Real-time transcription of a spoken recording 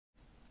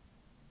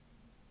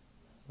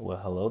Well,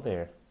 hello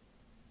there.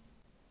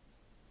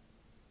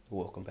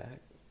 Welcome back.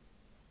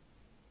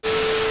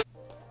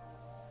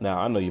 Now,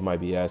 I know you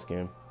might be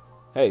asking,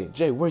 hey,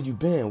 Jay, where you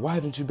been? Why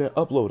haven't you been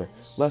uploading?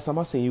 Last time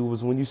I seen you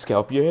was when you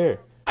scalped your hair.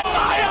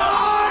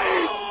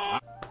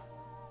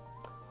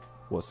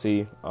 Well,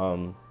 see,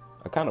 I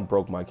kind of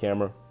broke my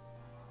camera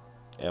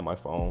and my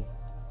phone.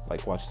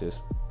 Like, watch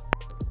this.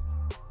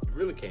 You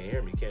really can't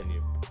hear me, can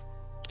you?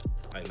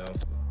 I know.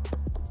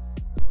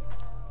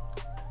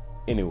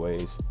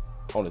 Anyways,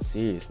 on a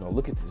serious note,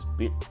 look at this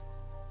bit.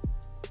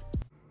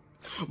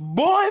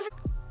 Boy!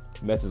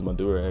 Messes my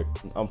durag.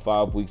 I'm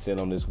 5 weeks in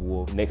on this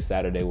wool. Next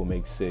Saturday will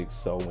make 6,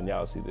 so when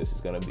y'all see this,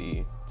 it's gonna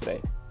be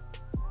today.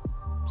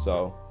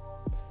 So,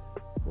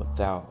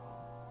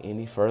 without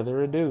any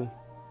further ado.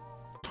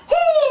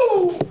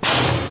 Woo!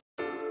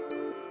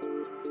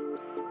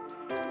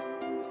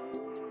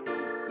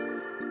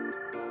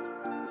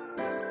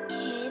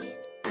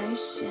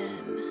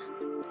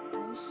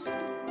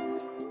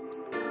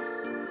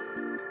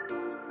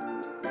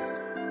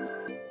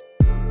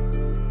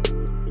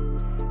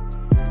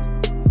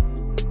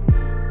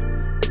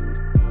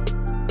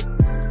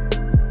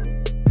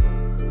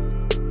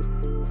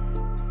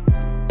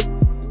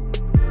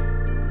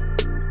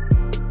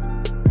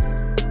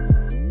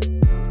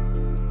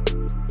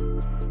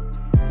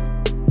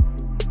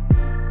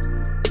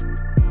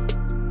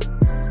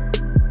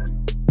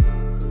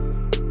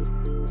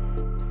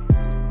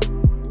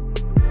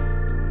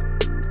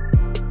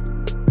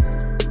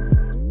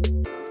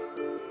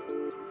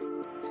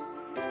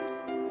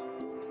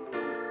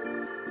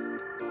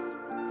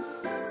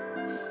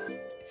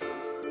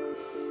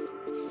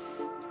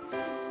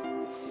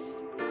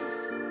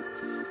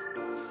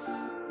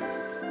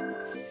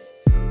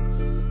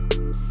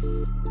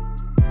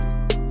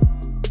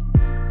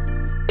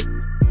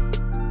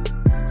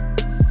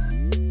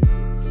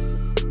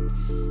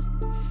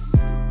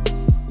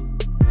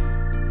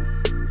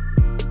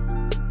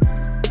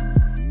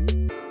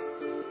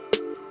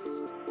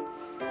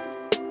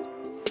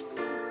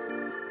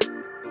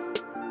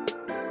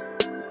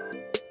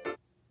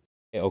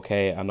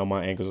 Okay, I know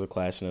my ankles are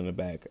clashing in the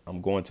back.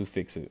 I'm going to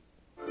fix it.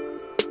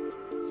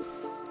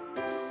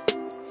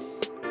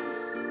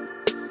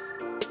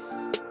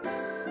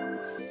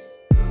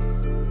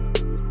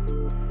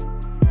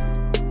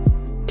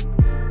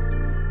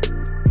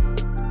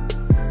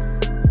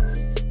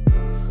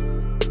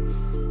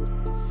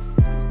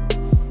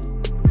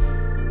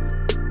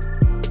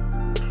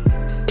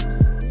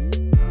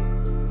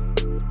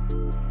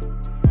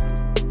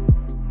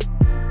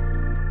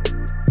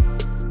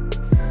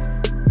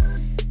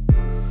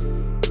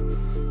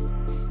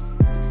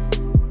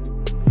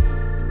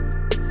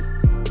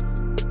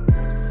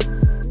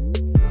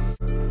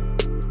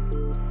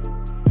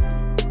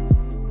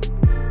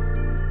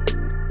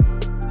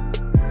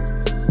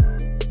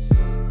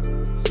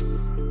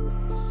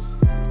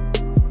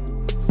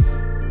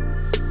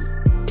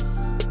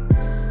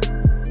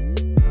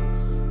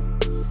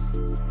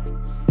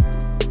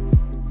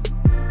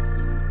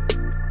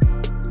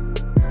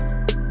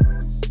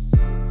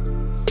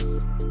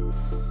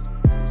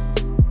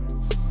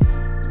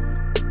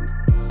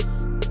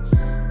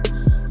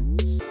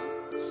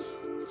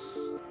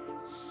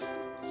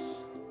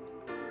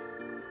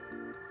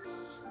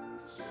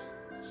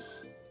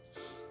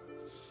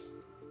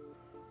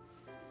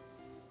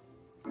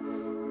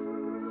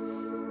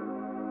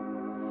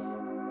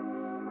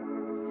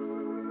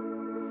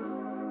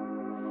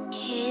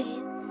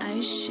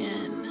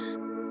 Ocean.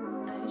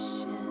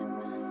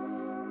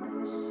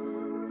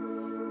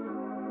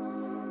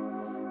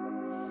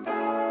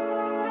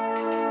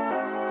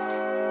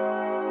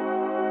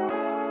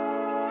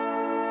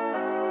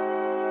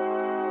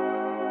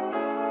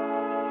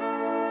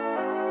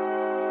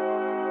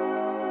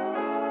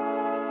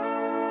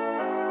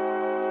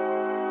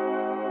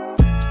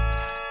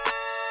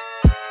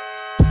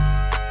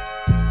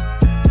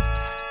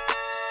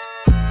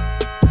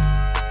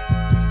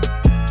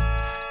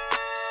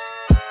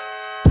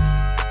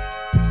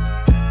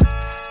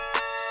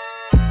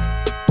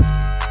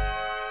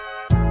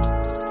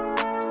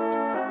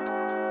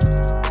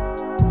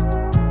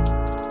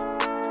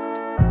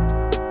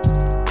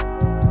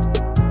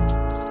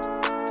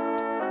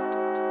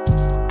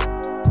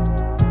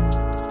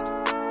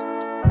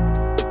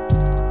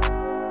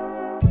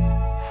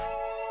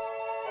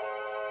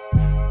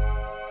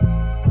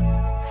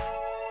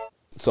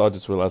 So I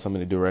just realized how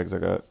many durags I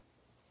got.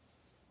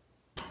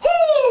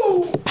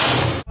 Woo!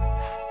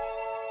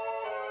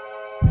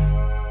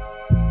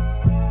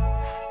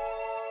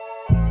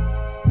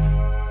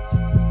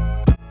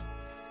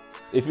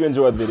 If you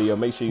enjoyed the video,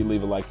 make sure you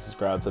leave a like and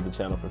subscribe to the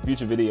channel for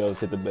future videos.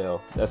 Hit the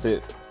bell. That's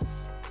it.